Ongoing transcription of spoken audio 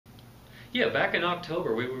Yeah, back in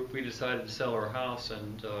October, we decided to sell our house,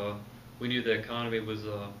 and we knew the economy was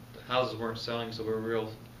the houses weren't selling, so we were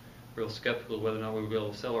real skeptical of whether or not we would be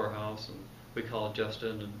able to sell our house. And we called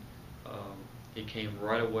Justin, and he came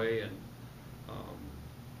right away and um,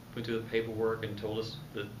 went through the paperwork and told us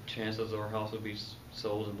the chances our house would be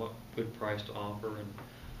sold and what good price to offer,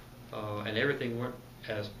 and everything went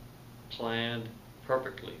as planned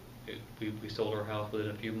perfectly. We sold our house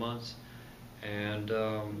within a few months, and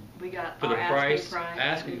We got for our the asking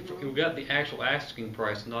price, price. we got the actual asking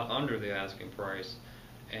price, not under the asking price,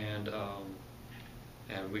 and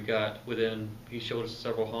we got within. He showed us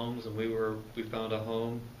several homes, and we found a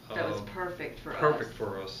home That was perfect for us. perfect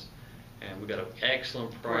for us, and we got an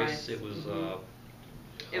excellent price. It was.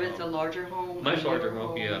 It was a larger home. Much a newer larger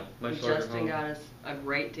home, yeah, much and larger Justin home. got us a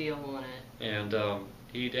great deal on it. And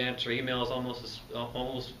he'd answer emails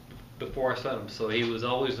almost before I sent them, so he was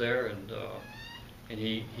always there, and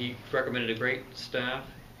he recommended a great staff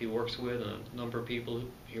he works with, and a number of people who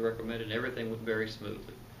he recommended, and everything went very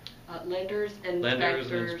smoothly. Lenders and Lenders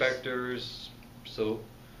inspectors. and inspectors, so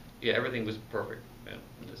yeah, everything was perfect. And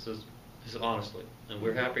this is honestly, and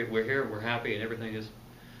we're happy. We're here. We're happy, and everything is.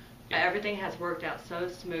 Yeah. Everything has worked out so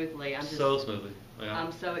smoothly. So smoothly. Yeah.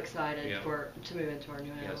 I'm so excited Yeah. to move into our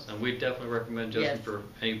new house. Yes, and we definitely recommend Justin Yes. for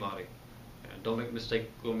anybody. And don't make a mistake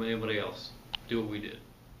going with anybody else. Do what we did.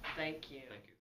 Thank you. Thank you.